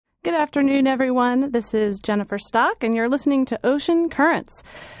Good afternoon, everyone. This is Jennifer Stock, and you're listening to Ocean Currents,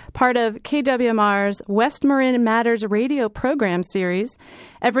 part of KWMR's West Marin Matters radio program series.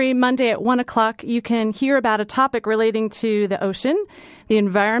 Every Monday at 1 o'clock, you can hear about a topic relating to the ocean, the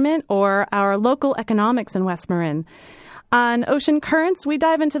environment, or our local economics in West Marin. On Ocean Currents, we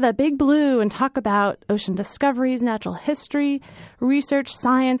dive into the big blue and talk about ocean discoveries, natural history, research,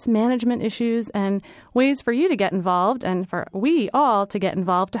 science, management issues, and ways for you to get involved and for we all to get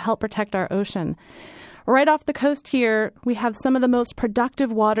involved to help protect our ocean. Right off the coast here, we have some of the most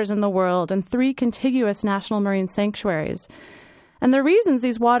productive waters in the world and 3 contiguous national marine sanctuaries. And the reasons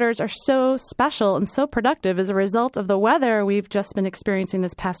these waters are so special and so productive is a result of the weather we've just been experiencing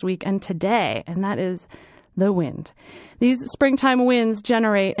this past week and today, and that is the wind. These springtime winds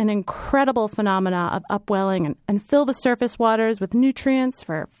generate an incredible phenomena of upwelling and fill the surface waters with nutrients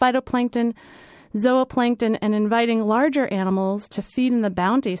for phytoplankton, zooplankton, and inviting larger animals to feed in the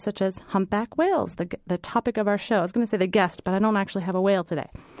bounty, such as humpback whales, the topic of our show. I was going to say the guest, but I don't actually have a whale today.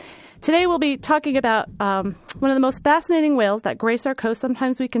 Today we'll be talking about one of the most fascinating whales that grace our coast.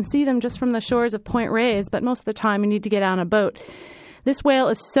 Sometimes we can see them just from the shores of Point Reyes, but most of the time you need to get on a boat. This whale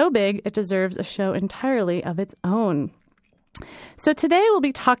is so big, it deserves a show entirely of its own. So today we'll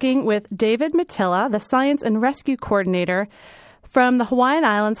be talking with David Mattila, the Science and Rescue Coordinator from the Hawaiian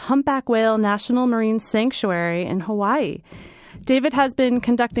Islands Humpback Whale National Marine Sanctuary in Hawaii. David has been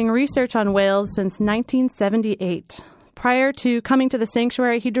conducting research on whales since 1978. Prior to coming to the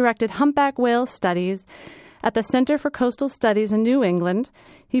sanctuary, he directed humpback whale studies at the Center for Coastal Studies in New England.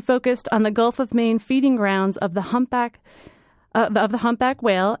 He focused on the Gulf of Maine feeding grounds of the humpback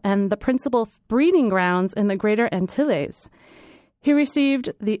whale and the principal breeding grounds in the Greater Antilles. He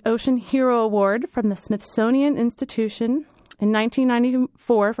received the Ocean Hero Award from the Smithsonian Institution in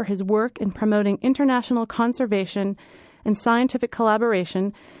 1994 for his work in promoting international conservation and scientific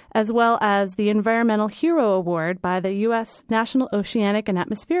collaboration, as well as the Environmental Hero Award by the U.S. National Oceanic and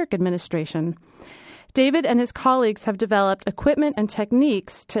Atmospheric Administration. David and his colleagues have developed equipment and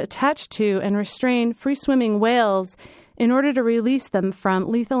techniques to attach to and restrain free-swimming whales in order to release them from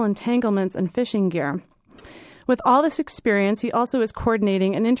lethal entanglements and fishing gear. With all this experience, he also is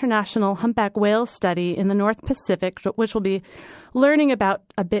coordinating an international humpback whale study in the North Pacific, which we'll be learning about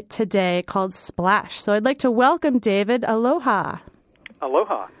a bit today, called SPLASH. So I'd like to welcome David. Aloha.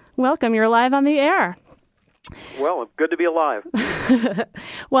 Aloha. Welcome. You're live on the air. Well, good to be alive.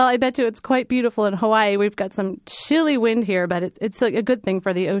 Well, I bet you it's quite beautiful in Hawaii. We've got some chilly wind here, but it's a good thing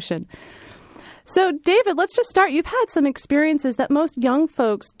for the ocean. So, David, let's just start. You've had some experiences that most young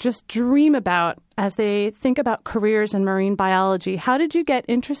folks just dream about as they think about careers in marine biology. How did you get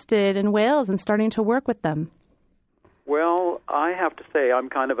interested in whales and starting to work with them? Well, I have to say I'm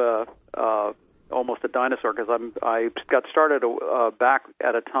kind of almost a dinosaur because I got started back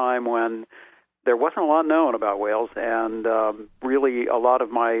at a time when there wasn't a lot known about whales, and really a lot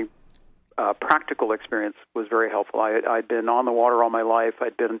of my practical experience was very helpful. I'd been on the water all my life.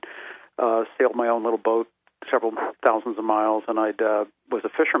 I'd been sailed my own little boat several thousands of miles, and I was a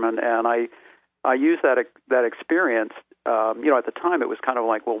fisherman, and I used that experience. At the time, it was kind of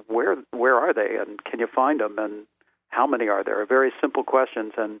like, well, where are they, and can you find them, and how many are there? Very simple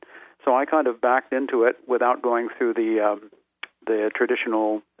questions, and so I kind of backed into it without going through the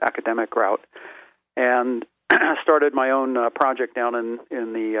traditional academic route, and started my own project down in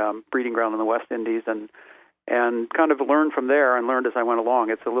the breeding ground in the West Indies, and kind of learned from there and learned as I went along.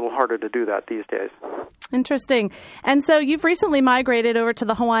 It's a little harder to do that these days. Interesting. And so you've recently migrated over to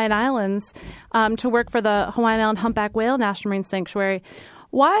the Hawaiian Islands to work for the Hawaiian Island Humpback Whale National Marine Sanctuary.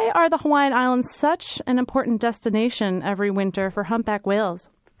 Why are the Hawaiian Islands such an important destination every winter for humpback whales?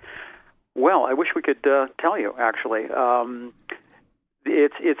 Well, I wish we could tell you, actually.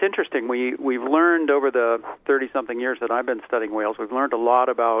 It's interesting. We've learned over the 30-something years that I've been studying whales, we've learned a lot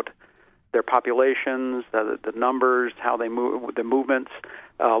about their populations, the numbers, how they move, the movements,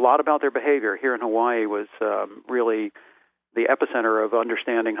 a lot about their behavior. Here in Hawaii was really the epicenter of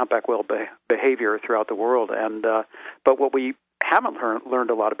understanding humpback whale behavior throughout the world. And but what we haven't learned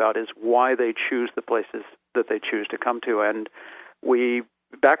a lot about is why they choose the places that they choose to come to. And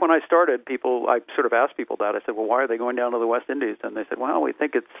back when I started, I sort of asked people that. I said, well, why are they going down to the West Indies? And they said, well, we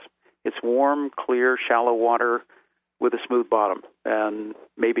think it's warm, clear, shallow water with a smooth bottom and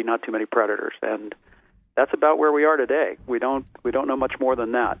maybe not too many predators. And that's about where we are today. We don't know much more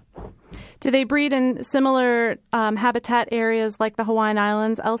than that. Do they breed in similar habitat areas like the Hawaiian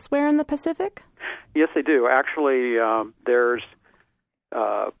Islands elsewhere in the Pacific? Yes, they do. Actually, there's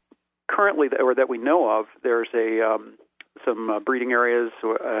currently, or that we know of, there's some breeding areas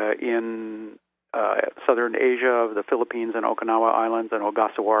in southern Asia, the Philippines and Okinawa Islands and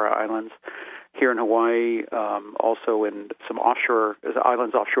Ogasawara Islands. Here in Hawaii, also in some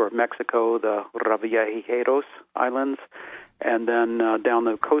islands offshore of Mexico, the Revillagigedos Islands, and then down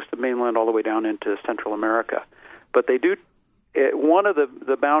the coast of mainland all the way down into Central America. But they do. One of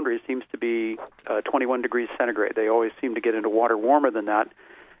the boundaries seems to be 21 degrees centigrade. They always seem to get into water warmer than that,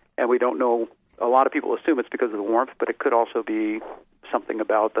 and we don't know. A lot of people assume it's because of the warmth, but it could also be something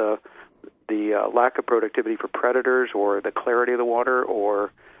about the lack of productivity for predators, or the clarity of the water,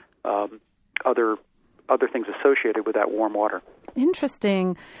 or other things associated with that warm water.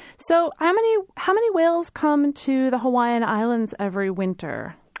 Interesting. So, how many whales come to the Hawaiian Islands every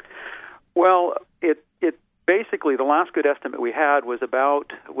winter? Well, it basically, the last good estimate we had was in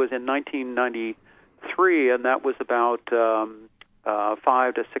 1993, and that was about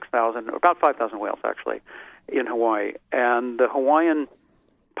 5,000 to 6,000, about 5,000 whales actually, in Hawaii. And the Hawaiian,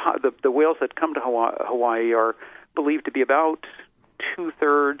 the whales that come to Hawaii are believed to be about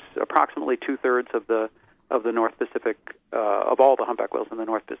approximately two-thirds of the North Pacific, of all the humpback whales in the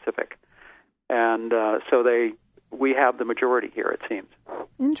North Pacific, and so we have the majority here, it seems.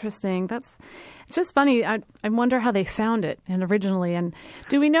 Interesting. It's just funny. I wonder how they found it originally. And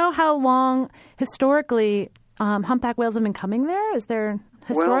do we know how long historically humpback whales have been coming there? Is there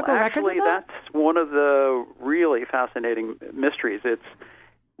historical records of that? Well, actually, that's one of the really fascinating mysteries.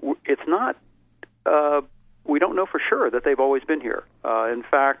 It's not. We don't know for sure that they've always been here. In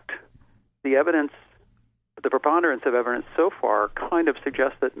fact, the preponderance of evidence so far kind of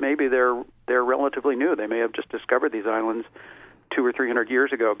suggests that maybe they're relatively new. They may have just discovered these islands 200 or 300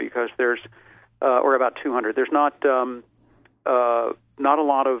 years ago, because there's, or about 200. There's not a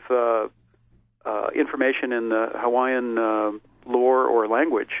lot of information in the Hawaiian lore or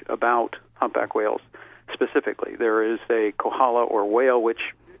language about humpback whales specifically. There is a kohala or whale, which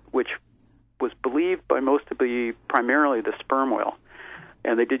was believed by most to be primarily the sperm whale,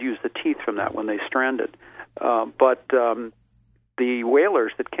 and they did use the teeth from that when they stranded. But the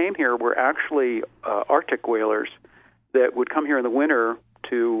whalers that came here were actually Arctic whalers that would come here in the winter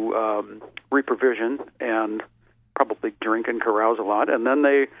to reprovision and probably drink and carouse a lot, and then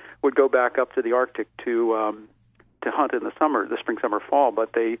they would go back up to the Arctic to hunt in the summer, the spring, summer, fall.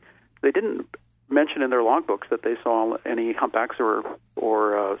 But they didn't mention in their logbooks that they saw any humpbacks, or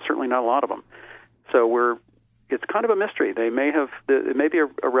certainly not a lot of them. So it's kind of a mystery. It may be a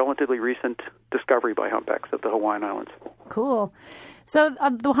relatively recent discovery by humpbacks of the Hawaiian Islands. Cool. So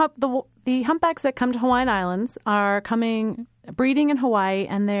the humpbacks that come to Hawaiian Islands are breeding in Hawaii,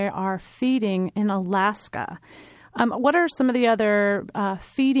 and they are feeding in Alaska. What are some of the other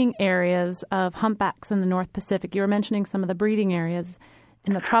feeding areas of humpbacks in the North Pacific? You were mentioning some of the breeding areas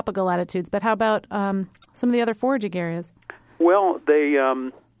in the tropical latitudes, but how about some of the other foraging areas? Well,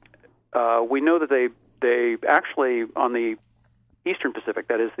 we know that they actually, on the Eastern Pacific,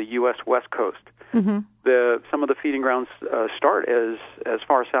 that is the U.S. West Coast, mm-hmm. Some of the feeding grounds start as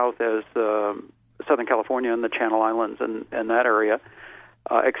far south as Southern California and the Channel Islands and that area.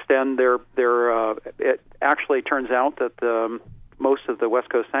 Extend it actually turns out that most of the West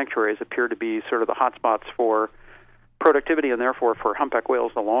Coast sanctuaries appear to be sort of the hotspots for productivity, and therefore for humpback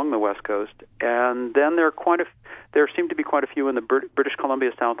whales along the West Coast. And then there seem to be quite a few in the British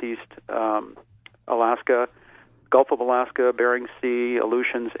Columbia, Southeast, Alaska, Gulf of Alaska, Bering Sea,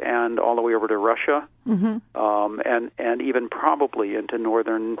 Aleutians, and all the way over to Russia, mm-hmm. And even probably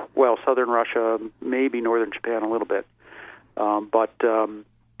into southern Russia, maybe northern Japan a little bit, but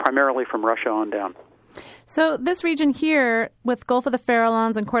primarily from Russia on down. So this region here, with Gulf of the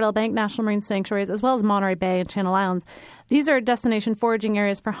Farallones and Cordell Bank National Marine Sanctuaries, as well as Monterey Bay and Channel Islands, these are destination foraging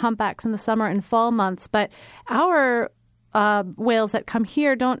areas for humpbacks in the summer and fall months. But our whales that come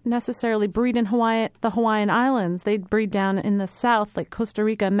here don't necessarily breed in the Hawaiian Islands. They breed down in the south, like Costa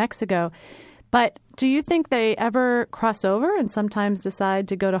Rica and Mexico. But do you think they ever cross over and sometimes decide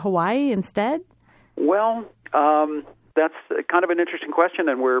to go to Hawaii instead? Well, that's kind of an interesting question,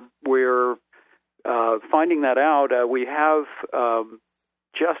 and we're finding that out. We have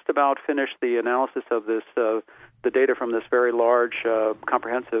just about finished the analysis of this, the data from this very large,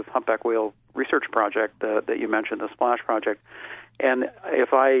 comprehensive humpback whale research project that you mentioned, the SPLASH project. And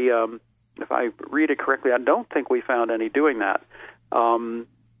if I read it correctly, I don't think we found any doing that.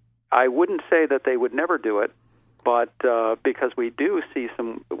 I wouldn't say that they would never do it, but because we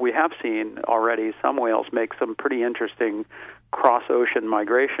have seen already some whales make some pretty interesting cross-ocean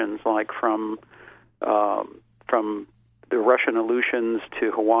migrations, like from the Russian Aleutians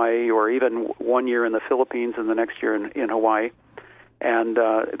to Hawaii, or even 1 year in the Philippines and the next year in Hawaii. And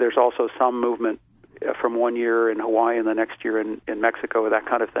there's also some movement from 1 year in Hawaii and the next year in Mexico, that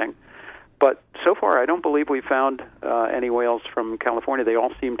kind of thing. But so far, I don't believe we found any whales from California. They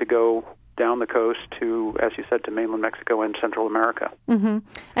all seem to go down the coast to, as you said, to mainland Mexico and Central America. Mm-hmm.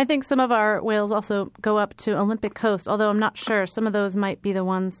 I think some of our whales also go up to Olympic Coast, although I'm not sure. Some of those might be the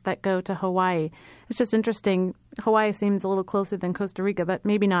ones that go to Hawaii. It's just interesting. Hawaii seems a little closer than Costa Rica, but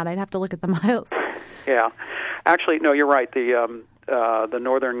maybe not. I'd have to look at the miles. Yeah. Actually, no, you're right. The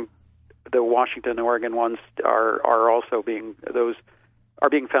northern, the Washington, Oregon ones are also being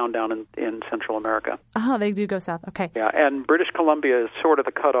found down in Central America. Oh, they do go south. Okay. Yeah, and British Columbia is sort of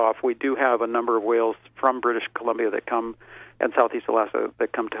the cutoff. We do have a number of whales from British Columbia that come, and Southeast Alaska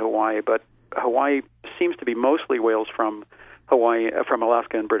that come to Hawaii, but Hawaii seems to be mostly whales from from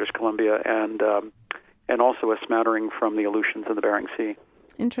Alaska and British Columbia, and also a smattering from the Aleutians and the Bering Sea.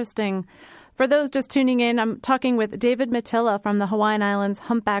 Interesting. For those just tuning in, I'm talking with David Mattila from the Hawaiian Islands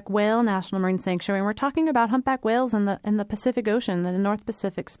Humpback Whale National Marine Sanctuary, and we're talking about humpback whales in the Pacific Ocean, the North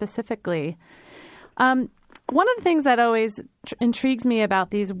Pacific specifically. One of the things that always intrigues me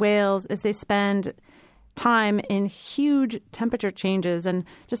about these whales is they spend time in huge temperature changes, and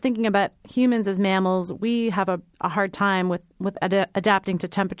just thinking about humans as mammals, we have a hard time with adapting to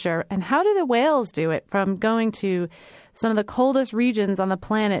temperature. And how do the whales do it, from going to some of the coldest regions on the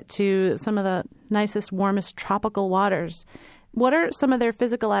planet to some of the nicest, warmest tropical waters? What are some of their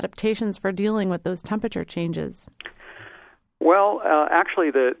physical adaptations for dealing with those temperature changes? Well,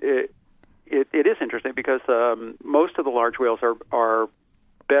 actually, it is interesting because most of the large whales are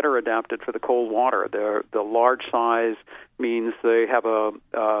better adapted for the cold water. The large size means they have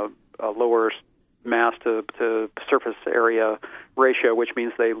a lower mass to surface area ratio, which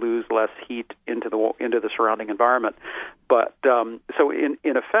means they lose less heat into the surrounding environment. But so in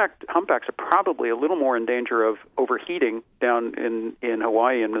effect, humpbacks are probably a little more in danger of overheating down in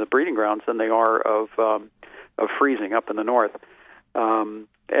Hawaii and the breeding grounds than they are of freezing up in the north.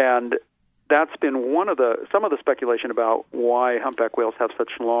 And that's been some of the speculation about why humpback whales have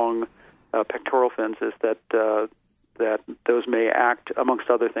such long pectoral fins, is that those may act, amongst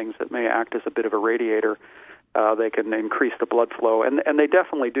other things, that may act as a bit of a radiator. They can increase the blood flow, and they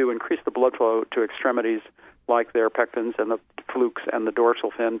definitely do increase the blood flow to extremities like their pec fins and the flukes and the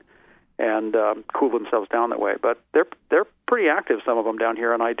dorsal fin, and cool themselves down that way. But they're pretty active, some of them down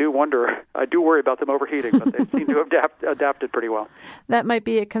here, and I do worry about them overheating, but they seem to have adapted pretty well. That might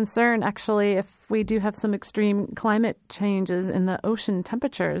be a concern, actually, if we do have some extreme climate changes in the ocean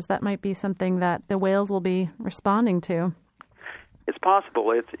temperatures. That might be something that the whales will be responding to. It's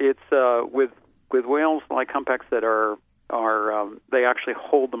possible. It's with whales like humpbacks that are they actually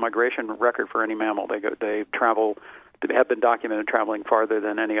hold the migration record for any mammal. They travel. They have been documented traveling farther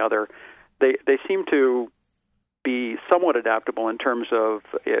than any other. They seem to be somewhat adaptable in terms of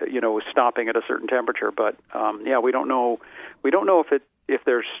stopping at a certain temperature, but we don't know if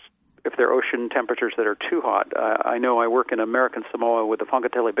there are ocean temperatures that are too hot. I know I work in American Samoa with the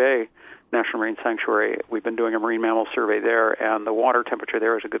Whangatele Bay National Marine Sanctuary. We've been doing a marine mammal survey there, and the water temperature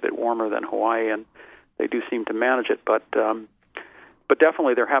there is a good bit warmer than Hawaii, and they do seem to manage it, but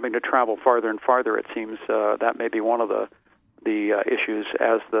definitely they're having to travel farther and farther. It seems that may be one of the issues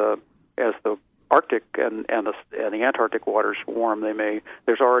as the Arctic and the Antarctic waters warm.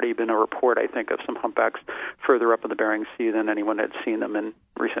 There's already been a report, I think, of some humpbacks further up in the Bering Sea than anyone had seen them in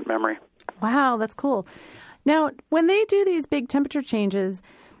recent memory. Wow, that's cool. Now, when they do these big temperature changes,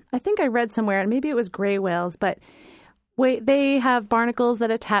 I think I read somewhere, and maybe it was gray whales, but they have barnacles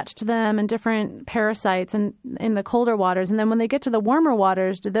that attach to them and different parasites in the colder waters. And then when they get to the warmer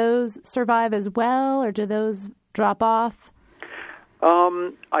waters, do those survive as well, or do those drop off?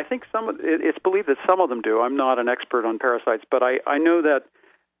 I think it's believed that some of them do. I'm not an expert on parasites, but I know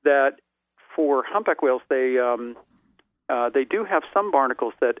that for humpback whales, they do have some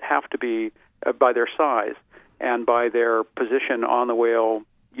barnacles that have to be, by their size and by their position on the whale,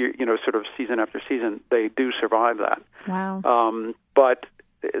 sort of season after season, they do survive that. Wow. But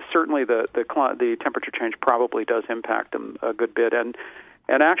certainly the temperature change probably does impact them a good bit. And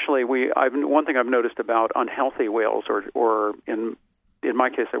actually, one thing I've noticed about unhealthy whales, or in my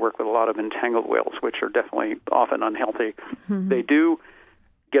case, I work with a lot of entangled whales, which are definitely often unhealthy. Mm-hmm. They do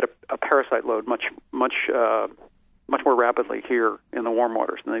get a parasite load much more rapidly here in the warm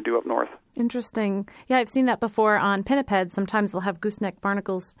waters than they do up north. Interesting. Yeah, I've seen that before on pinnipeds. Sometimes they'll have gooseneck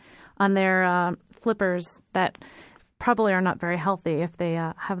barnacles on their flippers that probably are not very healthy if they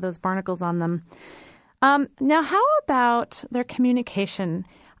have those barnacles on them. Now, how about their communication?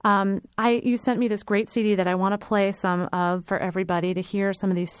 You sent me this great CD that I want to play some of for everybody to hear some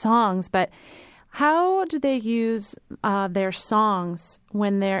of these songs, but how do they use their songs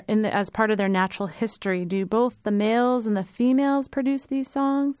when they're as part of their natural history? Do both the males and the females produce these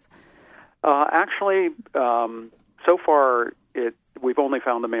songs? Actually, so far, we've only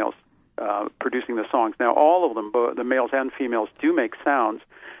found the males producing the songs. Now, all of them, both the males and females, do make sounds,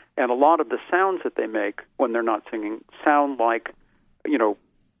 and a lot of the sounds that they make when they're not singing sound like,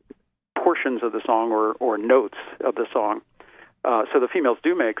 portions of the song or notes of the song. So the females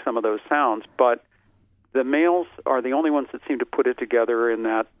do make some of those sounds, but the males are the only ones that seem to put it together in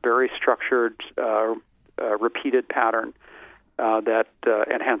that very structured, repeated pattern that,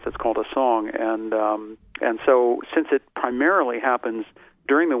 and hence it's called a song. And so since it primarily happens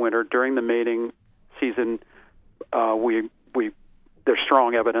during the winter, during the mating season, there's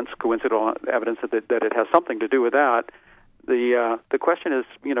strong evidence, coincidental evidence that it has something to do with that. The question is,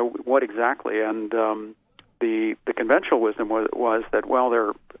 what exactly? And the conventional wisdom was that, well, there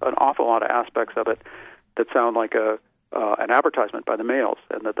are an awful lot of aspects of it that sound like an advertisement by the males,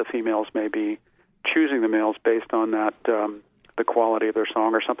 and that the females may be choosing the males based on that, the quality of their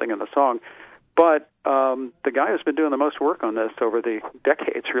song or something in the song. But the guy who's been doing the most work on this over the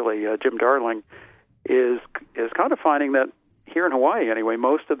decades, really, Jim Darling, is kind of finding that here in Hawaii, anyway,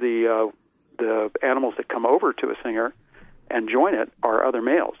 most of the animals that come over to a singer and join it are other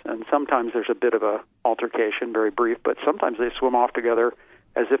males. And sometimes there's a bit of a altercation, very brief, but sometimes they swim off together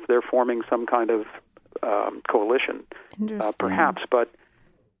as if they're forming some kind of coalition, perhaps. But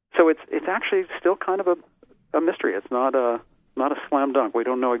so it's actually still kind of a mystery. It's not a slam dunk. We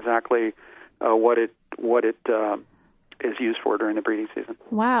don't know exactly what it is used for during the breeding season.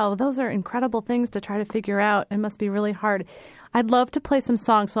 Wow, those are incredible things to try to figure out. It must be really hard. I'd love to play some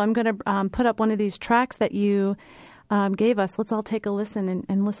songs, so I'm going to put up one of these tracks that you gave us. Let's all take a listen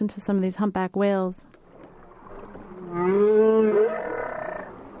and listen to some of these humpback whales.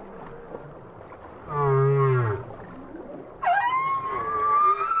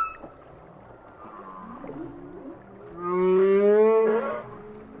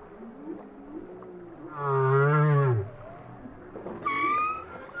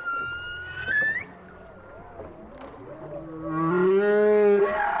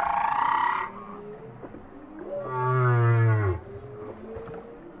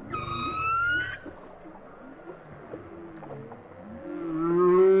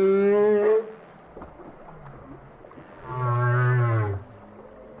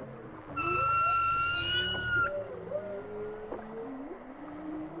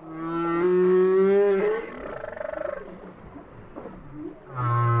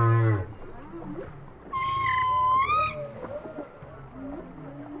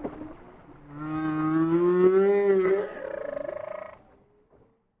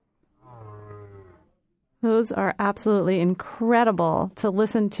 Those are absolutely incredible to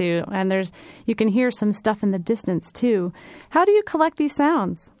listen to, and you can hear some stuff in the distance too. How do you collect these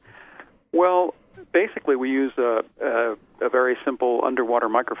sounds? Well, basically we use a very simple underwater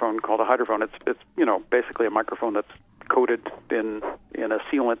microphone called a hydrophone. It's basically a microphone that's coated in a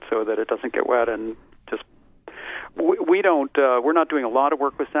sealant so that it doesn't get wet, and just we're not doing a lot of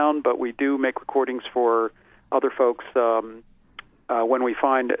work with sound, but we do make recordings for other folks. When we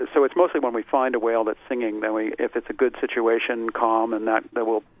find, so it's mostly when we find a whale that's singing, then if it's a good situation, calm, and that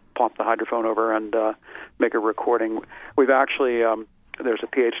we'll plop the hydrophone over and make a recording. We've actually, there's a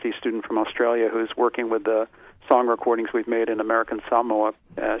PhD student from Australia who's working with the song recordings we've made in American Samoa.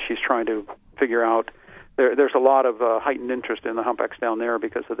 She's trying to figure out, there's a lot of heightened interest in the humpbacks down there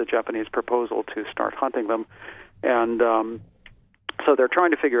because of the Japanese proposal to start hunting them. And so they're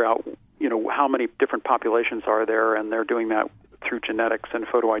trying to figure out, how many different populations are there, and they're doing that through genetics and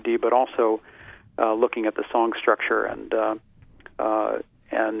photo ID, but also looking at the song structure, and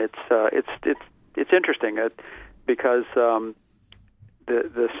it's interesting because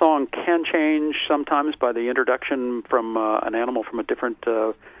the song can change sometimes by the introduction from an animal from a different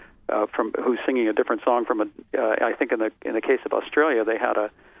from who's singing a different song from I think in the case of Australia they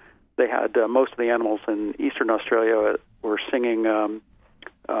had most of the animals in Eastern Australia were singing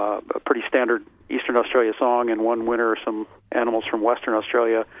a pretty standard Eastern Australia song, and one winter some animals from Western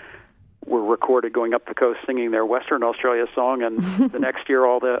Australia were recorded going up the coast singing their Western Australia song, and the next year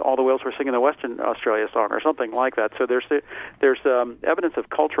all the whales were singing the Western Australia song or something like that. So there's evidence of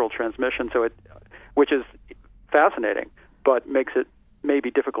cultural transmission, which is fascinating, but makes it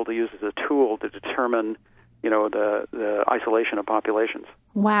maybe difficult to use as a tool to determine the isolation of populations.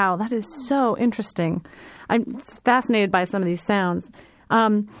 Wow, that is so interesting. I'm fascinated by some of these sounds.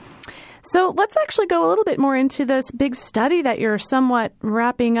 So let's actually go a little bit more into this big study that you're somewhat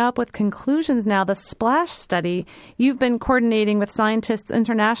wrapping up with conclusions now, the SPLASH study. You've been coordinating with scientists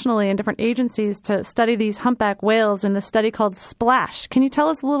internationally and different agencies to study these humpback whales in the study called SPLASH. Can you tell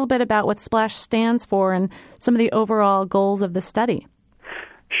us a little bit about what SPLASH stands for and some of the overall goals of the study?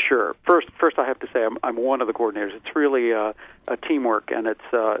 Sure. First, I have to say I'm one of the coordinators. It's really a teamwork, and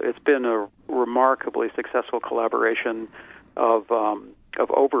it's been a remarkably successful collaboration of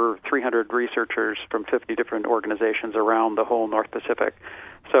over 300 researchers from 50 different organizations around the whole North Pacific.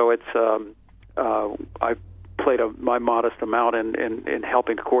 So it's I played my modest amount in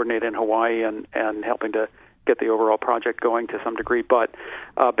helping to coordinate in Hawaii and helping to get the overall project going to some degree. But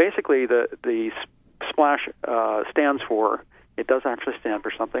basically, the SPLASH stands for. It does actually stand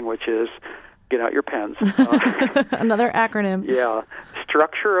for something, which is, get out your pens. Another acronym. Yeah.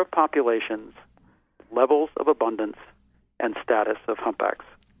 Structure of populations, levels of abundance, and status of humpbacks.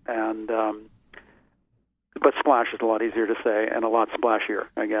 And but SPLASH is a lot easier to say and a lot splashier,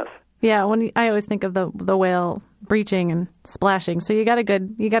 I guess. Yeah, I always think of the whale breaching and splashing. So you got a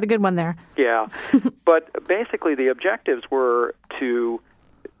good one there. Yeah. But basically the objectives were to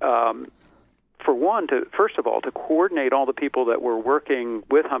first of all, to coordinate all the people that were working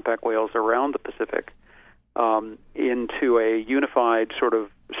with humpback whales around the Pacific into a unified, sort of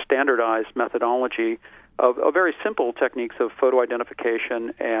standardized methodology of very simple techniques of photo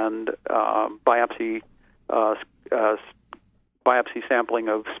identification and biopsy sampling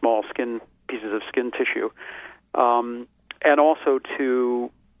of small pieces of skin tissue, and also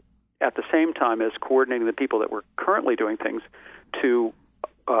to, at the same time as coordinating the people that were currently doing things, to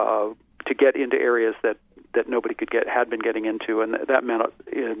get into areas that nobody had been getting into, and that meant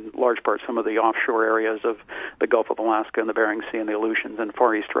in large part some of the offshore areas of the Gulf of Alaska and the Bering Sea and the Aleutians and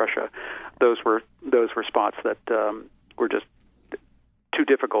Far East Russia. Those were spots that were just too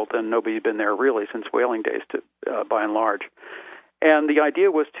difficult, and nobody had been there really since whaling days, by and large. And the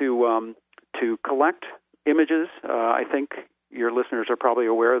idea was to collect images. I think your listeners are probably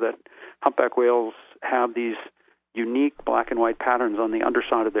aware that humpback whales have these unique black and white patterns on the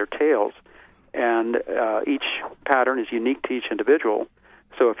underside of their tails, and each pattern is unique to each individual.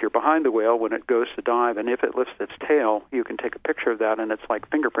 So if you're behind the whale when it goes to dive, and if it lifts its tail, you can take a picture of that, and it's like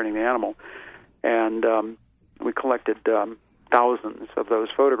fingerprinting the animal. And we collected thousands of those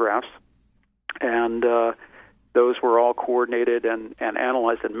photographs, and those were all coordinated and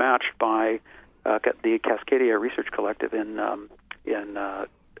analyzed and matched by the Cascadia Research Collective in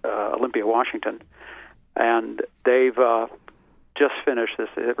Olympia, Washington. And they've just finished this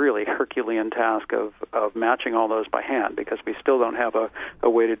really Herculean task of matching all those by hand, because we still don't have a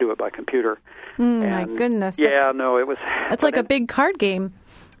way to do it by computer. My goodness. Yeah, no, it was... That's like a big card game.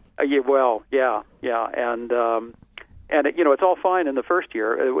 Yeah, and it's all fine in the first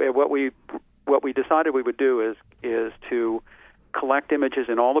year. What we decided we would do is to collect images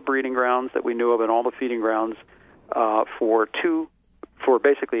in all the breeding grounds that we knew of and all the feeding grounds for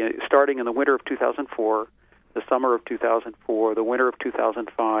basically starting in the winter of 2004, the summer of 2004, the winter of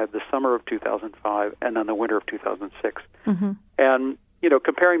 2005, the summer of 2005, and then the winter of 2006. Mm-hmm. And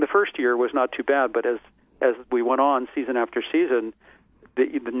comparing the first year was not too bad, but as we went on season after season,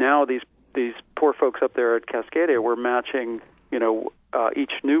 now these poor folks up there at Cascadia were matching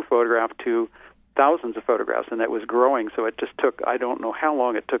each new photograph to thousands of photographs, and that was growing. So it just took, I don't know how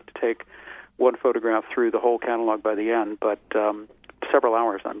long it took to take one photograph through the whole catalog by the end, but several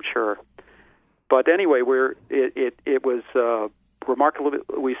hours, I'm sure. But anyway, it was remarkable.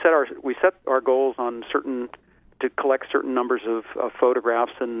 We set our goals on to collect certain numbers of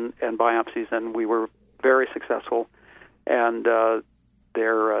photographs and biopsies, and we were very successful. And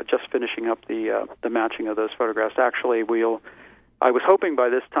they're just finishing up the matching of those photographs. Actually, I was hoping by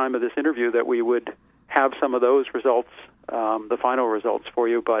this time of this interview that we would have some of those results, the final results for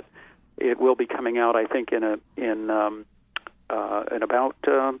you, but it will be coming out, I think, in about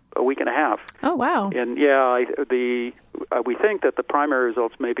a week and a half. Oh, wow. And we think that the primary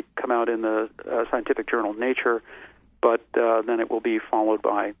results may come out in the scientific journal Nature, but then it will be followed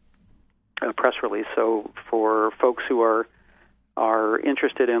by a press release. So for folks who are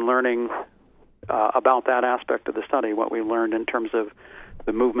interested in learning about that aspect of the study, what we learned in terms of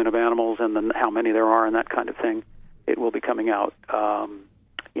the movement of animals and how many there are and that kind of thing, it will be coming out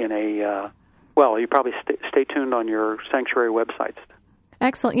in a... Well, you probably stay tuned on your sanctuary websites.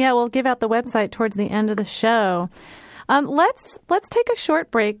 Excellent. Yeah, we'll give out the website towards the end of the show. Let's take a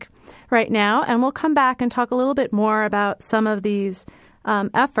short break right now, and we'll come back and talk a little bit more about some of these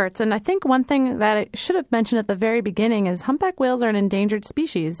efforts. And I think one thing that I should have mentioned at the very beginning is humpback whales are an endangered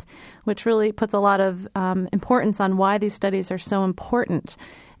species, which really puts a lot of importance on why these studies are so important.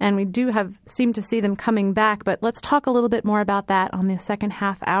 And we do seem to see them coming back, but let's talk a little bit more about that on the second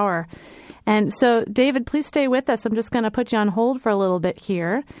half hour. And so, David, please stay with us. I'm just going to put you on hold for a little bit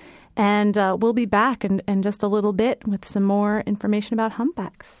here, and we'll be back in just a little bit with some more information about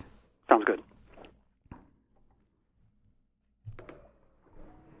humpbacks. Sounds good.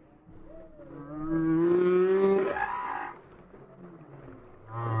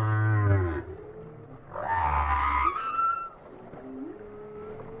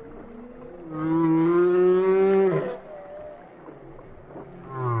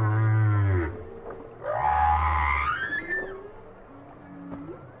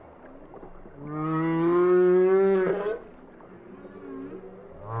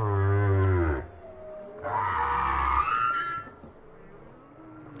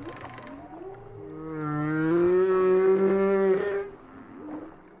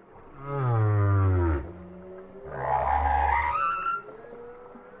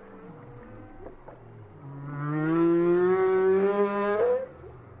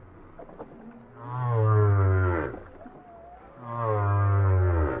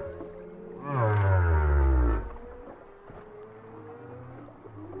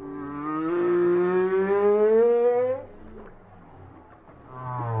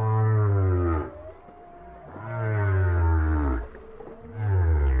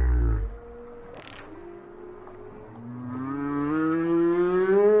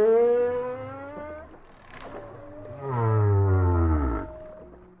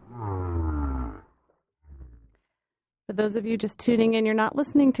 For those of you just tuning in, you're not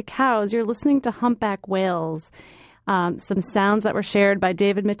listening to cows, you're listening to humpback whales. Some sounds that were shared by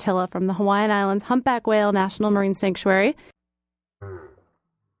David Mattila from the Hawaiian Islands Humpback Whale National Marine Sanctuary.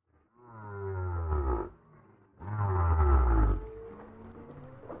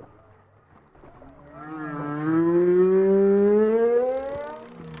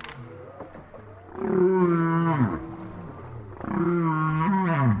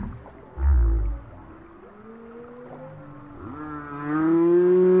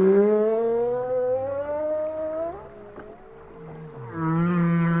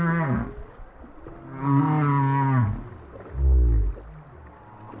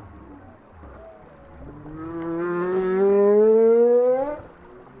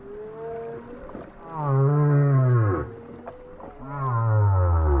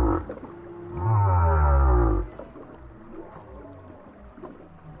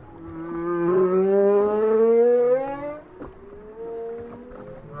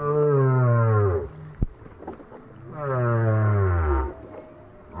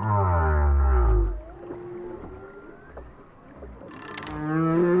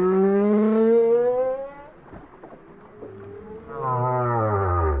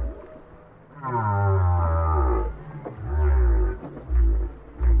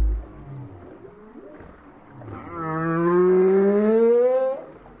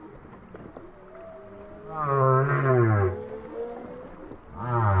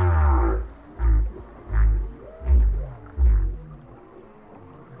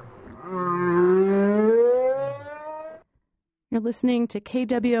 You're listening to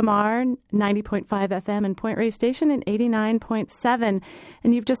KWMR 90.5 FM and Point Reyes Station and 89.7.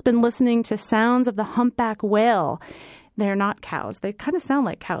 And you've just been listening to sounds of the humpback whale. They're not cows. They kind of sound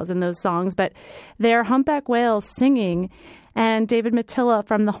like cows in those songs, but they're humpback whales singing. And David Mattila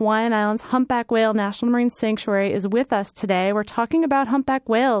from the Hawaiian Islands Humpback Whale National Marine Sanctuary is with us today. We're talking about humpback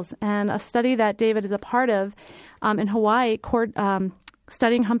whales and a study that David is a part of in Hawaii,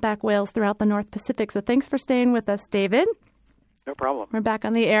 studying humpback whales throughout the North Pacific. So thanks for staying with us, David. No problem. We're back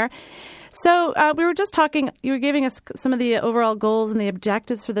on the air. So we were just talking, you were giving us some of the overall goals and the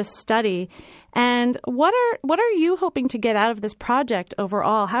objectives for this study. And what are you hoping to get out of this project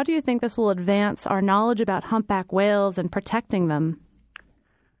overall? How do you think this will advance our knowledge about humpback whales and protecting them?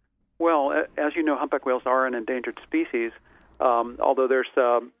 Well, as you know, humpback whales are an endangered species. Although there's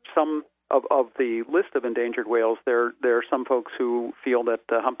some of the list of endangered whales, there are some folks who feel that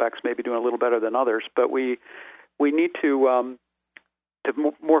humpbacks may be doing a little better than others. But we need to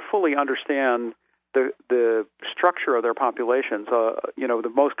more fully understand the structure of their populations.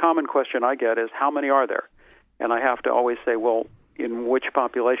 The most common question I get is, how many are there? And I have to always say, well, in which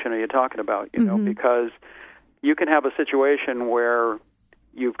population are you talking about? You know, because you can have a situation where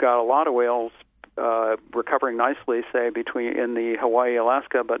you've got a lot of whales recovering nicely, say, in the Hawaii,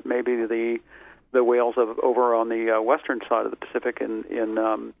 Alaska, but maybe the whales over on the western side of the Pacific in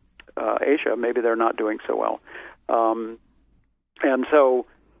Asia, maybe they're not doing so well. And so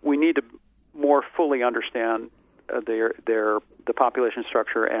we need to more fully understand the population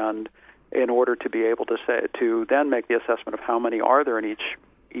structure, and in order to be able to then make the assessment of how many are there in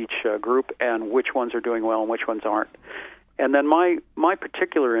each group and which ones are doing well and which ones aren't. And then my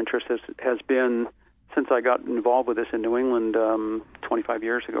particular interest has been, since I got involved with this in New England 25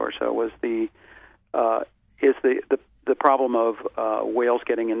 years ago or so, was the problem of whales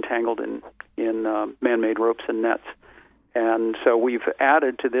getting entangled in man-made ropes and nets. And so we've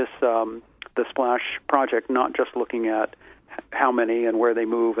added to this the Splash project, not just looking at how many and where they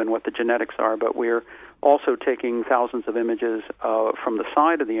move and what the genetics are, but we're also taking thousands of images from the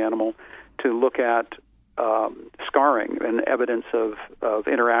side of the animal to look at scarring and evidence of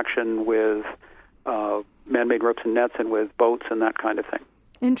interaction with man-made ropes and nets and with boats and that kind of thing.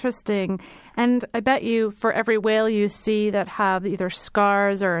 Interesting. And I bet you for every whale you see that have either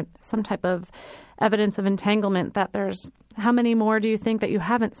scars or some type of evidence of entanglement, that there's how many more do you think that you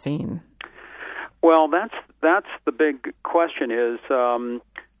haven't seen? Well, that's the big question is of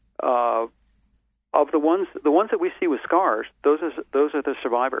the ones that we see with scars, those are the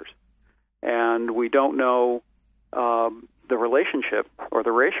survivors. And we don't know the relationship or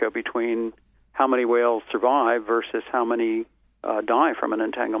the ratio between how many whales survive versus how many die from an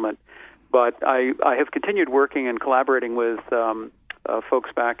entanglement. But I have continued working and collaborating with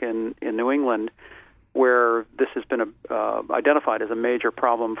folks back in New England, where this has been identified as a major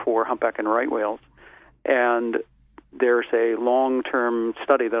problem for humpback and right whales. And there's a long-term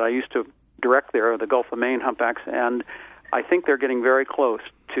study that I used to direct there, the Gulf of Maine humpbacks, and I think they're getting very close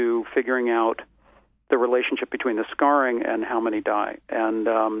to figuring out the relationship between the scarring and how many die. And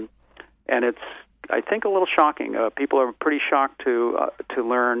it's I think a little shocking. People are pretty shocked to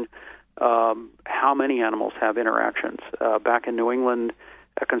learn how many animals have interactions. Back in New England,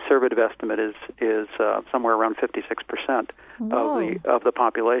 a conservative estimate is somewhere around 56% of the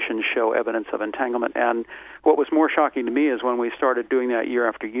population show evidence of entanglement. And what was more shocking to me is when we started doing that year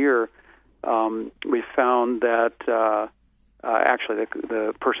after year, we found that actually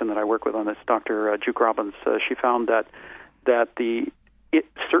the person that I work with on this, Dr. Juke Robbins, she found that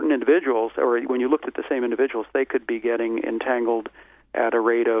certain individuals, or when you looked at the same individuals, they could be getting entangled at a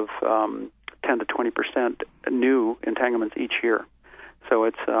rate of 10 to 20% new entanglements each year. So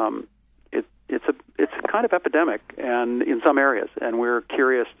it's a kind of epidemic, and in some areas, and we're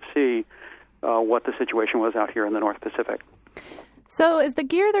curious to see what the situation was out here in the North Pacific. So is the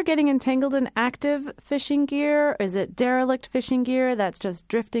gear they're getting entangled in active fishing gear? Is it derelict fishing gear that's just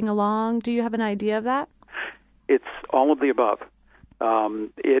drifting along? Do you have an idea of that? It's all of the above.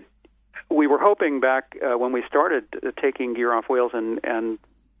 We were hoping back when we started taking gear off whales and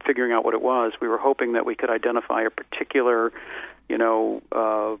figuring out what it was, we were hoping that we could identify a particular,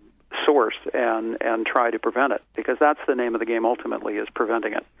 source and try to prevent it, because that's the name of the game ultimately, is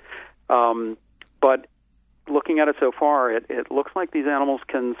preventing it. But looking at it so far, it looks like these animals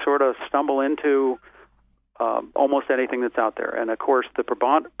can sort of stumble into almost anything that's out there. And, of course, the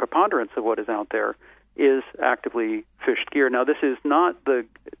preponderance of what is out there is actively fished gear. Now, this is not the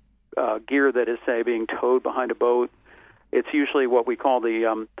gear that is, say, being towed behind a boat. It's usually what we call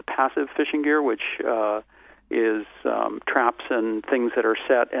the passive fishing gear, which is traps and things that are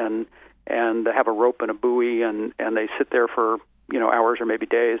set and they have a rope and a buoy, and they sit there for hours or maybe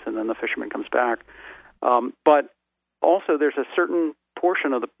days, and then the fisherman comes back. But also, there's a certain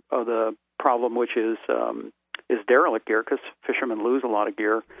portion of the problem which is derelict gear, because fishermen lose a lot of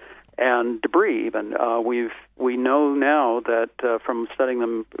gear, and debris. Even we know now that from studying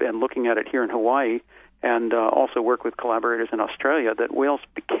them and looking at it here in Hawaii, and also work with collaborators in Australia, that whales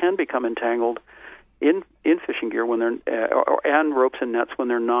can become entangled in fishing gear when they're and ropes and nets when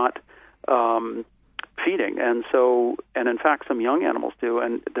they're not feeding, and in fact some young animals do,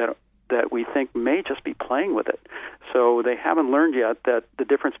 and that we think may just be playing with it. So they haven't learned yet that the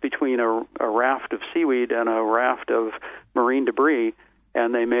difference between a raft of seaweed and a raft of marine debris,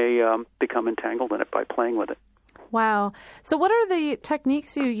 and they may become entangled in it by playing with it. Wow. So what are the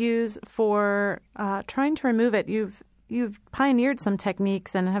techniques you use for trying to remove it? You've pioneered some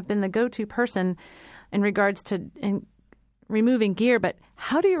techniques and have been the go-to person in regards to removing gear, but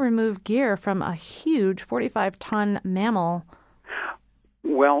how do you remove gear from a huge 45-ton mammal?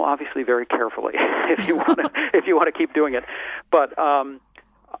 Well, obviously very carefully if you want to keep doing it. But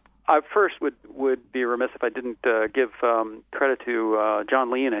I first would be remiss if I didn't give credit to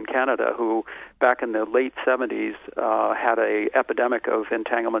John Lean in Canada, who back in the late 70s had a epidemic of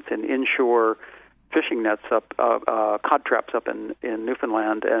entanglements in inshore fishing nets, cod traps up in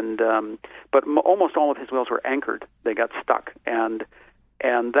Newfoundland, but almost all of his whales were anchored. They got stuck, and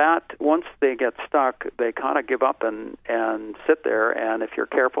that once they get stuck, they kind of give up and sit there. And if you're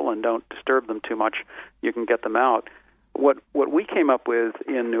careful and don't disturb them too much, you can get them out. What we came up with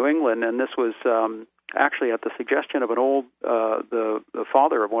in New England, and this was actually at the suggestion of an old the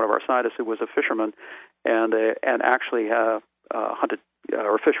father of one of our scientists who was a fisherman, and actually hunted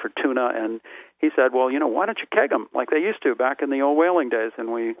or fished for tuna, and he said, well, why don't you keg them like they used to back in the old whaling days?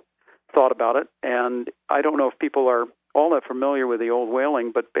 And we thought about it, and I don't know if people are all that familiar with the old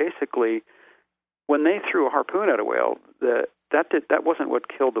whaling, but basically when they threw a harpoon at a whale, that wasn't what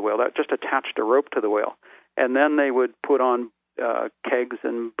killed the whale. That just attached a rope to the whale. And then they would put on kegs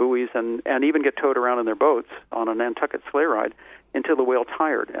and buoys and even get towed around in their boats on a Nantucket sleigh ride until the whale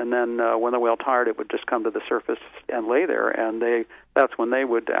tired. And then when the whale tired, it would just come to the surface and lay there. And that's when they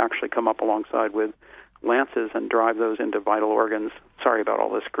would actually come up alongside with lances and drive those into vital organs. Sorry about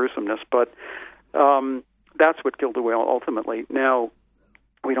all this gruesomeness, but that's what killed the whale ultimately. Now,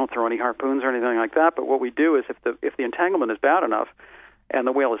 we don't throw any harpoons or anything like that, but what we do is if the entanglement is bad enough and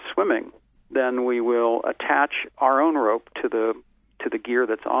the whale is swimming, then we will attach our own rope to the gear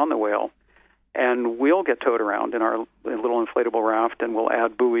that's on the whale, and we'll get towed around in our little inflatable raft, and we'll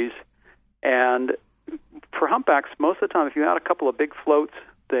add buoys. And for humpbacks, most of the time, if you add a couple of big floats,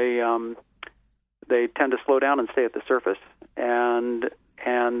 they tend to slow down and stay at the surface. And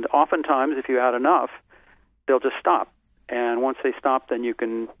oftentimes, if you add enough, they'll just stop. And once they stop, then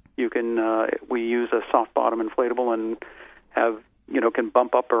we use a soft bottom inflatable and can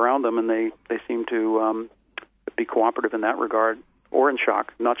bump up around them, and they seem to be cooperative in that regard, or in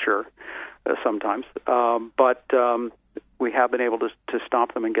shock, not sure sometimes. But we have been able to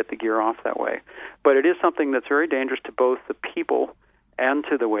stop them and get the gear off that way. But it is something that's very dangerous to both the people and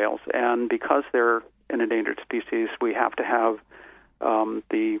to the whales. And because they're an endangered species, we have to have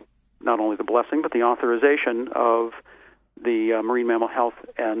not only the blessing but the authorization of the Marine Mammal Health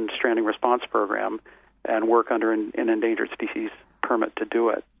and Stranding Response Program, and work under an endangered species permit to do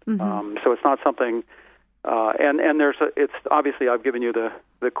it. Mm-hmm. So it's not something. And it's obviously, I've given you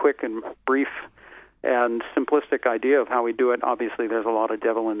the quick and brief and simplistic idea of how we do it. Obviously, there's a lot of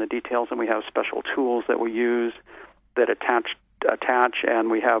devil in the details, and we have special tools that we use that attach,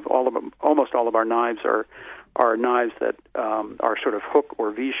 and we have almost all of our knives are knives that are sort of hook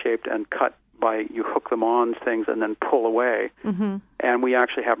or V-shaped and cut by, you hook them on things and then pull away. Mm-hmm. And we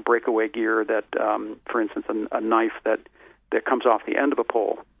actually have breakaway gear that, for instance, a knife that comes off the end of a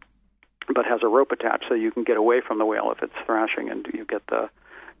pole but has a rope attached, so you can get away from the whale if it's thrashing, and you get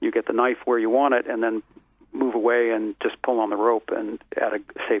the knife where you want it, and then move away and just pull on the rope and at a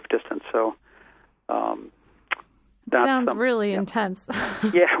safe distance. So that sounds really intense.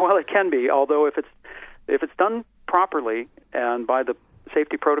 Yeah, well, it can be. Although if it's done properly and by the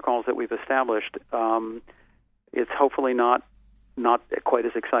safety protocols that we've established, it's hopefully not quite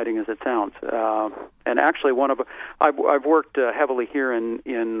as exciting as it sounds. And actually, I've worked heavily here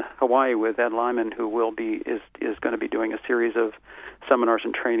in Hawaii with Ed Lyman, who is going to be doing a series of seminars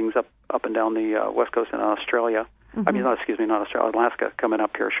and trainings up and down the West Coast in Australia. Mm-hmm. I mean, not Australia, Alaska, coming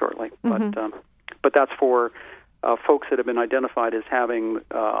up here shortly. Mm-hmm. But that's for folks that have been identified as having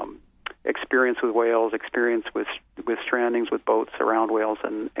experience with whales, experience with strandings with boats around whales,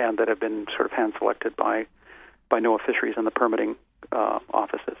 and that have been sort of hand selected by NOAA Fisheries and the permitting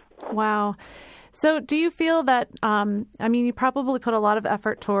offices. Wow. So do you feel that, you probably put a lot of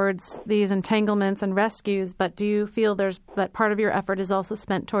effort towards these entanglements and rescues, but do you feel that part of your effort is also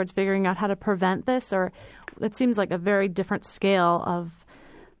spent towards figuring out how to prevent this? Or it seems like a very different scale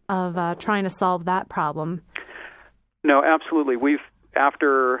of trying to solve that problem. No, absolutely.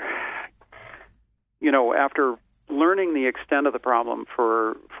 After learning the extent of the problem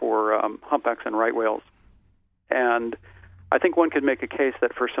for humpbacks and right whales, and I think one could make a case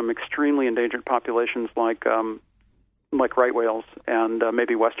that for some extremely endangered populations like right whales and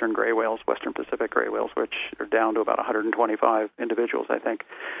maybe western gray whales, western Pacific gray whales, which are down to about 125 individuals, I think,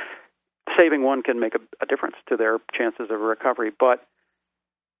 saving one can make a difference to their chances of recovery. But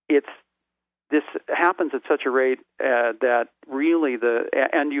this happens at such a rate that really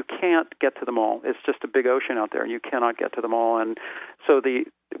and you can't get to them all. It's just a big ocean out there, and you cannot get to them all. And so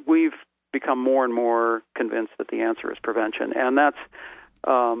we've become more and more convinced that the answer is prevention, and that's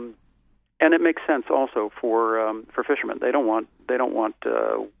and it makes sense also for fishermen. They don't want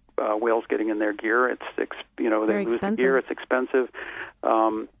whales getting in their gear. They lose the gear. It's expensive.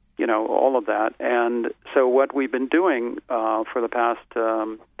 All of that. And so what we've been doing for the past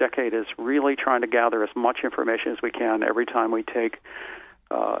decade is really trying to gather as much information as we can every time we take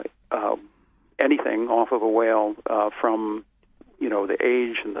anything off of a whale, from the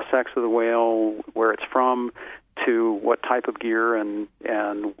age and the sex of the whale, where it's from, to what type of gear, and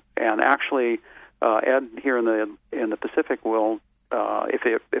actually Ed here in the Pacific will, if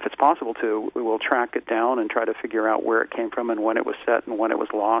it's possible to, we will track it down and try to figure out where it came from and when it was set and when it was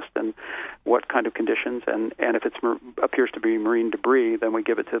lost and what kind of conditions, and if it appears to be marine debris, then we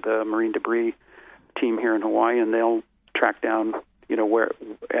give it to the marine debris team here in Hawaii, and they'll track down where,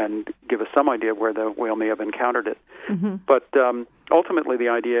 and give us some idea of where the whale may have encountered it. Mm-hmm. But ultimately the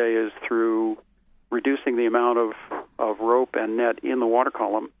idea is through reducing the amount of rope and net in the water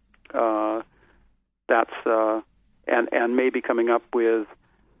column, and maybe coming up with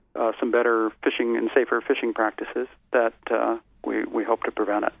some better fishing and safer fishing practices that we hope to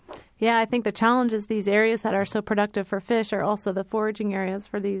prevent it. Yeah, I think the challenge is these areas that are so productive for fish are also the foraging areas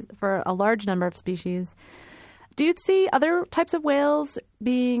for a large number of species. Do you see other types of whales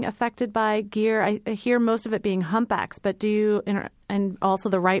being affected by gear? I hear most of it being humpbacks, but and also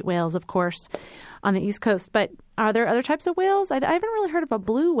the right whales, of course, on the East Coast. But are there other types of whales? I haven't really heard of a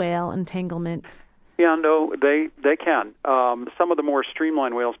blue whale entanglement. Yeah, no, they can. Some of the more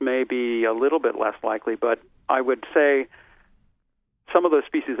streamlined whales may be a little bit less likely, but I would say some of those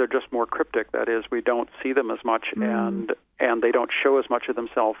species are just more cryptic. That is, we don't see them as much, and they don't show as much of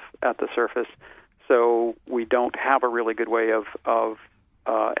themselves at the surface. So we don't have a really good way of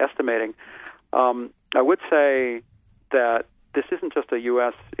estimating. I would say that this isn't just a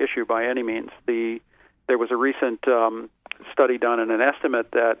U.S. issue by any means. There was a recent study done and an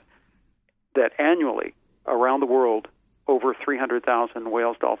estimate that annually around the world over 300,000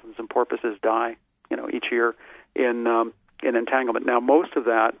 whales, dolphins, and porpoises die, each year in entanglement. Now, most of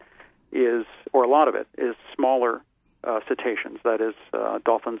that is, or a lot of it, is smaller cetaceans, that is,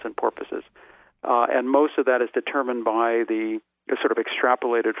 dolphins and porpoises. And most of that is determined by the is sort of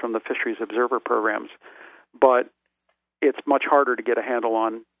extrapolated from the fisheries observer programs. But it's much harder to get a handle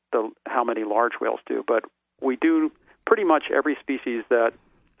on how many large whales do. But we do pretty much every species that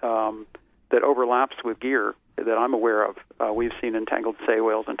overlaps with gear that I'm aware of. We've seen entangled sei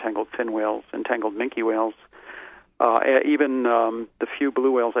whales, entangled fin whales, entangled minke whales. Even the few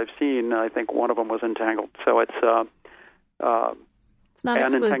blue whales I've seen, I think one of them was entangled. So it's not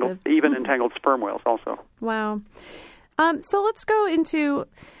exclusive. Entangled sperm whales also. Wow. So let's go into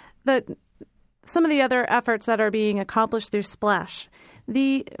some of the other efforts that are being accomplished through SPLASH.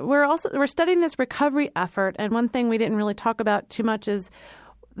 We're studying this recovery effort, and one thing we didn't really talk about too much is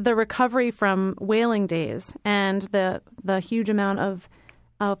the recovery from whaling days and the huge amount of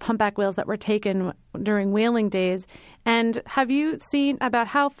humpback whales that were taken during whaling days. And have you seen about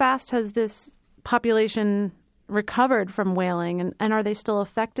how fast has this population recovered from whaling, and are they still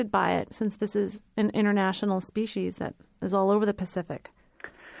affected by it, since this is an international species that is all over the Pacific?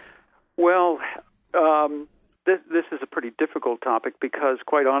 Well, this is a pretty difficult topic because,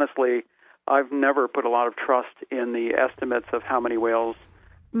 quite honestly, I've never put a lot of trust in the estimates of how many whales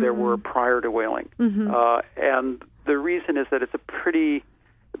there were prior to whaling. And the reason is that it's a pretty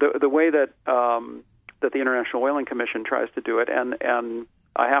the way that the International Whaling Commission tries to do it, and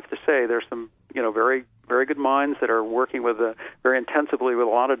I have to say there's some very very good minds that are working with very intensively with a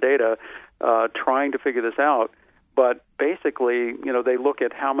lot of data trying to figure this out. But basically, they look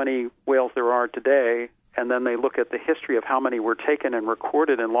at how many whales there are today, and then they look at the history of how many were taken and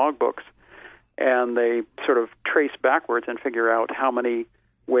recorded in logbooks, and they sort of trace backwards and figure out how many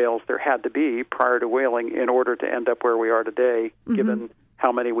whales there had to be prior to whaling in order to end up where we are today, given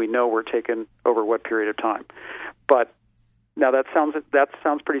how many we know were taken over what period of time. But now that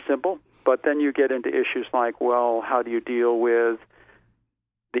sounds pretty simple, but then you get into issues like, well, how do you deal with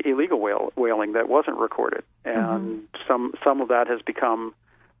the illegal whaling that wasn't recorded? And some of that has become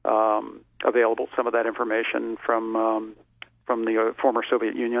available, some of that information from the former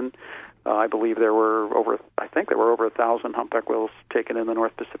Soviet Union. I believe there were over 1,000 humpback whales taken in the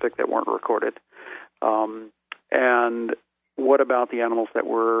North Pacific that weren't recorded. And what about the animals that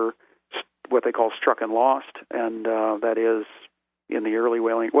were what they call struck and lost? And that is in the early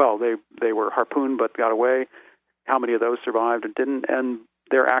whaling. Well, they were harpooned but got away. How many of those survived and didn't? And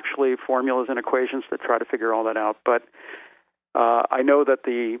there are actually formulas and equations that try to figure all that out. But I know that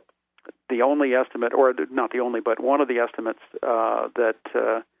the only estimate, or not the only, but one of the estimates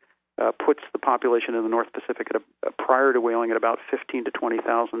that puts the population in the North Pacific prior to whaling at about 15 to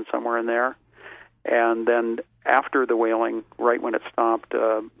 20,000, somewhere in there. And then after the whaling, right when it stopped,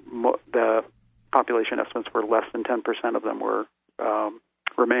 the population estimates were less than 10% of them were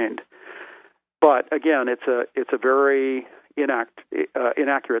remained. But again, it's a very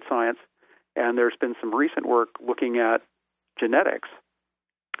inaccurate science, and there's been some recent work looking at genetics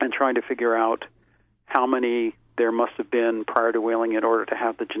and trying to figure out how many there must have been prior to whaling in order to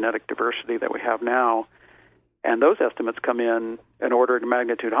have the genetic diversity that we have now. And those estimates come in an order of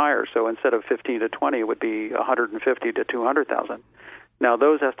magnitude higher. So instead of 15 to 20, it would be 150 to 200,000. Now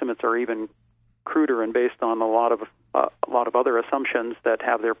those estimates are even cruder and based on a lot of other assumptions that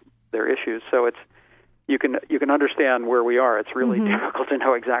have their issues. So you can understand where we are. It's really difficult to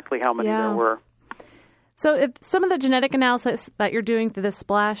know exactly how many there were. So if some of the genetic analysis that you're doing through this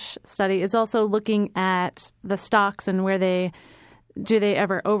SPLASH study is also looking at the stocks and where do they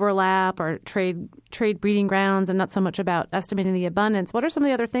ever overlap or trade breeding grounds, and not so much about estimating the abundance. What are some of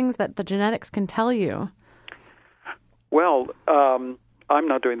the other things that the genetics can tell you? Well, I'm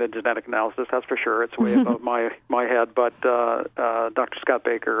not doing the genetic analysis, that's for sure. It's way above my head. But Dr. Scott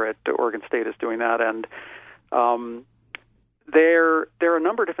Baker at Oregon State is doing that, and there are a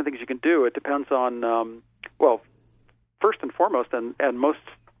number of different things you can do. It depends on, first and foremost, and most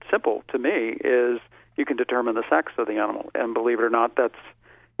simple to me, is you can determine the sex of the animal. And believe it or not,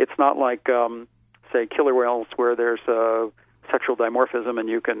 it's not like, say, killer whales where there's a sexual dimorphism and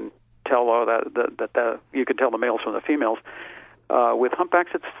you can tell that you can tell the males from the females. With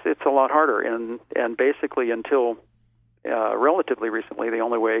humpbacks, it's a lot harder, and basically until relatively recently, the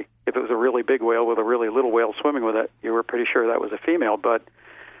only way, if it was a really big whale with a really little whale swimming with it, you were pretty sure that was a female. But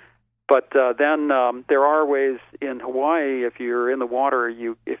then there are ways in Hawaii, if you're in the water,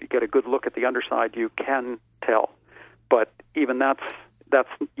 if you get a good look at the underside, you can tell. But even that's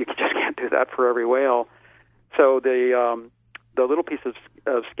you just can't do that for every whale. So the little piece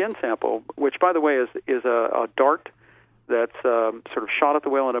of skin sample, which by the way is a dart that's sort of shot at the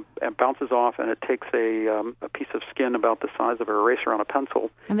whale and bounces off, and it takes a piece of skin about the size of an eraser on a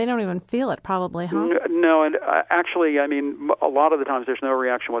pencil. And they don't even feel it, probably, huh? No, and actually, I mean, a lot of the times there's no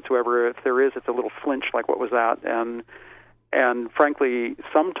reaction whatsoever. If there is, it's a little flinch, like what was that? And frankly,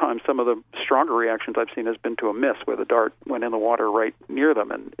 sometimes some of the stronger reactions I've seen has been to a miss where the dart went in the water right near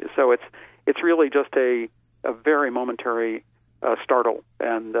them, and so it's really just a very momentary startle.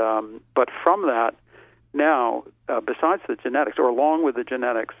 And but from that, now besides the genetics, or along with the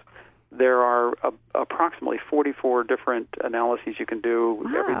genetics, there are approximately 44 different analyses you can do.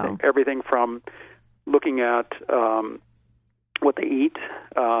 Wow. Everything from looking at what they eat,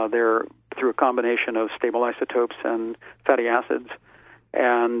 they're through a combination of stable isotopes and fatty acids,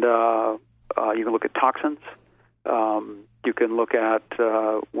 and you can look at toxins. You can look at,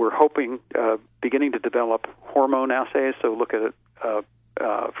 we're hoping, beginning to develop hormone assays, so look at,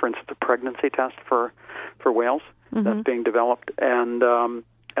 for instance, a pregnancy test for whales that's being developed, and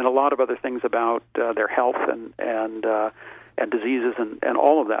a lot of other things about their health and diseases and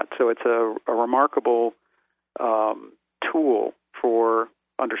all of that. So it's a remarkable tool for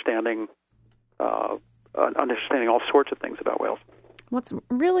understanding all sorts of things about whales. What's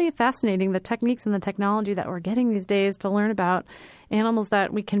really fascinating, the techniques and the technology that we're getting these days to learn about animals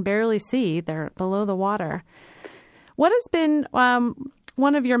that we can barely see. They're below the water. What has been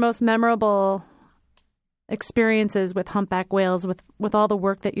one of your most memorable experiences with humpback whales with all the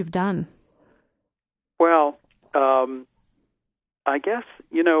work that you've done? Well, I guess,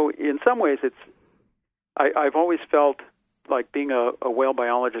 in some ways I've always felt like being a whale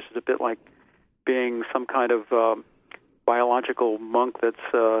biologist is a bit like being some kind of biological monk that's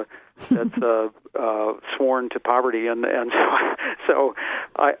sworn to poverty, and so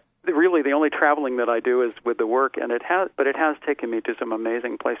I really the only traveling that I do is with the work, and it has taken me to some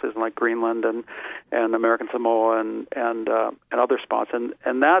amazing places like Greenland and American Samoa and other spots,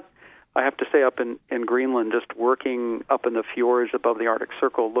 and that I have to say up in Greenland, just working up in the fjords above the Arctic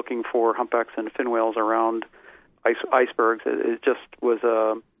Circle, looking for humpbacks and fin whales around icebergs, it just was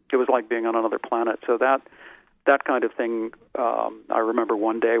it was like being on another planet. So that kind of thing. I remember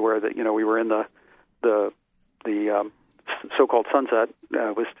one day where we were in the so-called sunset.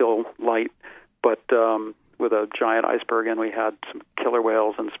 It was still light, but with a giant iceberg, and we had some killer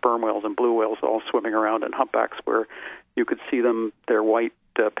whales and sperm whales and blue whales all swimming around, and humpbacks where you could see them, their white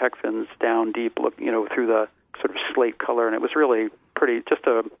pec fins down deep, through the sort of slate color, and it was really pretty, just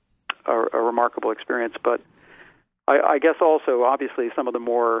a remarkable experience. But I guess also, obviously, some of the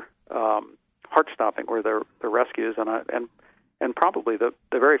more heart-stopping were the rescues, and probably the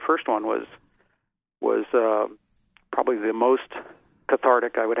very first one was probably the most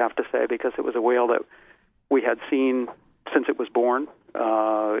cathartic, I would have to say, because it was a whale that we had seen since it was born.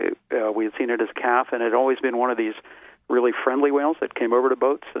 We had seen it as a calf, and it had always been one of these really friendly whales that came over to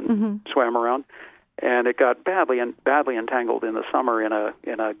boats and swam around. And it got badly entangled in the summer in a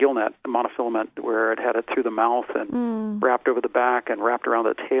gillnet, a monofilament, where it had it through the mouth and wrapped over the back and wrapped around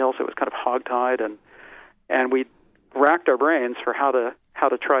the tail, so it was kind of hogtied. And we racked our brains for how to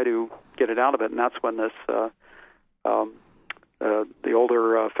try to get it out of it. And that's when this the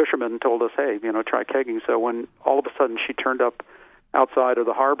older fisherman told us, hey, try kegging. So when all of a sudden she turned up outside of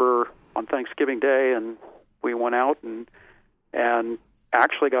the harbor on Thanksgiving Day, and we went out and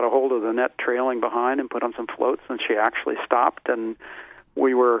actually got a hold of the net trailing behind and put on some floats, and she actually stopped, and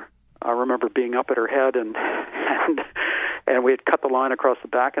I remember being up at her head, and we had cut the line across the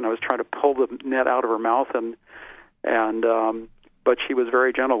back, and I was trying to pull the net out of her mouth, but she was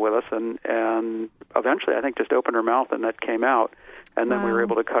very gentle with us, and eventually I think just opened her mouth and that came out, and then we were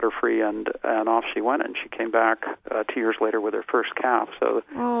able to cut her free, and off she went, and she came back 2 years later with her first calf. So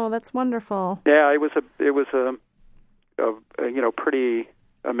that's wonderful. Yeah, it was a pretty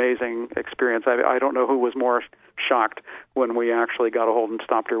amazing experience. I don't know who was more shocked when we actually got a hold and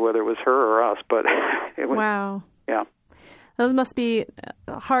stopped her, whether it was her or us, but it was. Wow. Yeah. Those must be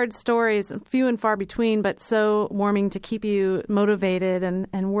hard stories, few and far between, but so warming to keep you motivated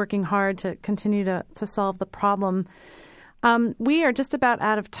and working hard to continue to solve the problem. We are just about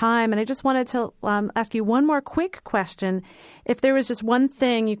out of time, and I just wanted to ask you one more quick question. If there was just one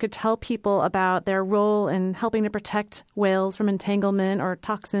thing you could tell people about their role in helping to protect whales from entanglement or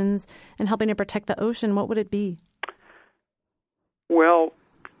toxins and helping to protect the ocean, what would it be? Well,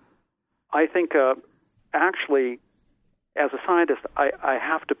 I think actually, as a scientist, I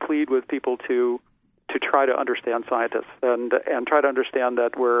have to plead with people to try to understand scientists and try to understand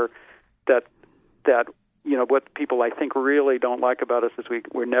that what people I think really don't like about us is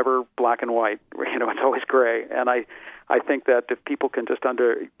we're never black and white. It's always gray. And I think that if people can just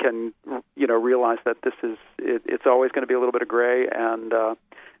realize that this is it's always going to be a little bit of gray, and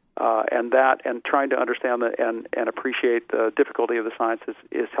trying to understand and appreciate the difficulty of the science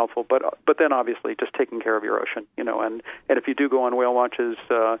is helpful. But then obviously just taking care of your ocean, and if you do go on whale watches,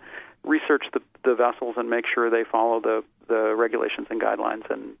 research the vessels and make sure they follow the the regulations and guidelines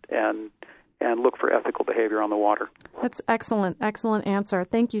and look for ethical behavior on the water. That's excellent answer.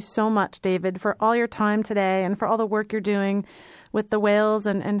 Thank you so much, David, for all your time today and for all the work you're doing with the whales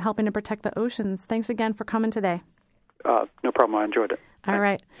and helping to protect the oceans. Thanks again for coming today. No problem. I enjoyed it. All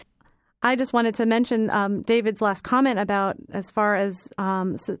right. I just wanted to mention David's last comment about as far as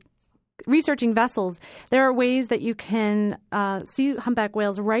researching vessels. There are ways that you can see humpback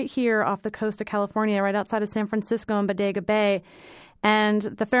whales right here off the coast of California, right outside of San Francisco and Bodega Bay. And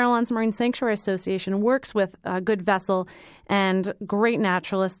the Farallones Marine Sanctuary Association works with a good vessel and great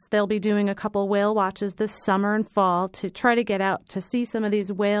naturalists. They'll be doing a couple whale watches this summer and fall to try to get out to see some of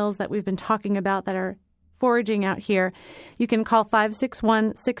these whales that we've been talking about that are foraging out here. You can call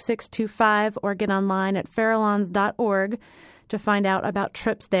 561-6625 or get online at farallones.org to find out about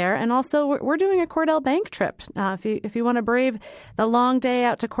trips there. And also, we're doing a Cordell Bank trip. If you want to brave the long day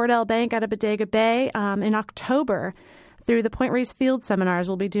out to Cordell Bank out of Bodega Bay in October, through the Point Reyes Field Seminars,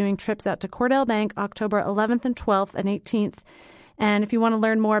 we'll be doing trips out to Cordell Bank October 11th and 12th and 18th. And if you want to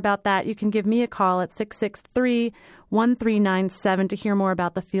learn more about that, you can give me a call at 663-1397 to hear more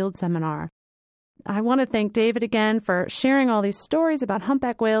about the field seminar. I want to thank David again for sharing all these stories about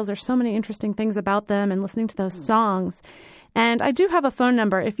humpback whales. There's so many interesting things about them and listening to those songs. And I do have a phone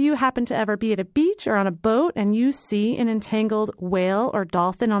number. If you happen to ever be at a beach or on a boat and you see an entangled whale or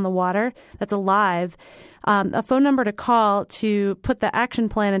dolphin on the water that's alive, a phone number to call to put the action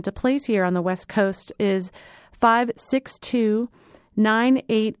plan into place here on the West Coast is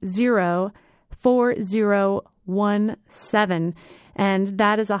 562-980-4017. And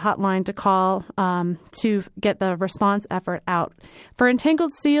that is a hotline to call to get the response effort out. For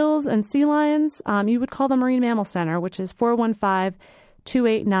entangled seals and sea lions, you would call the Marine Mammal Center, which is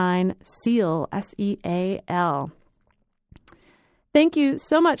 415-289-SEAL, SEAL. Thank you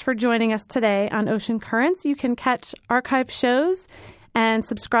so much for joining us today on Ocean Currents. You can catch archived shows and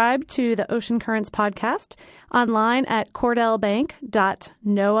subscribe to the Ocean Currents podcast online at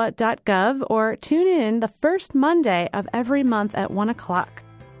cordellbank.noaa.gov or tune in the first Monday of every month at 1 o'clock.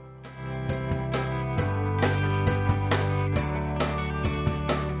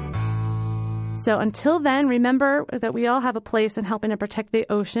 So until then, remember that we all have a place in helping to protect the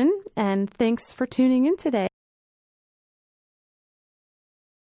ocean, and thanks for tuning in today.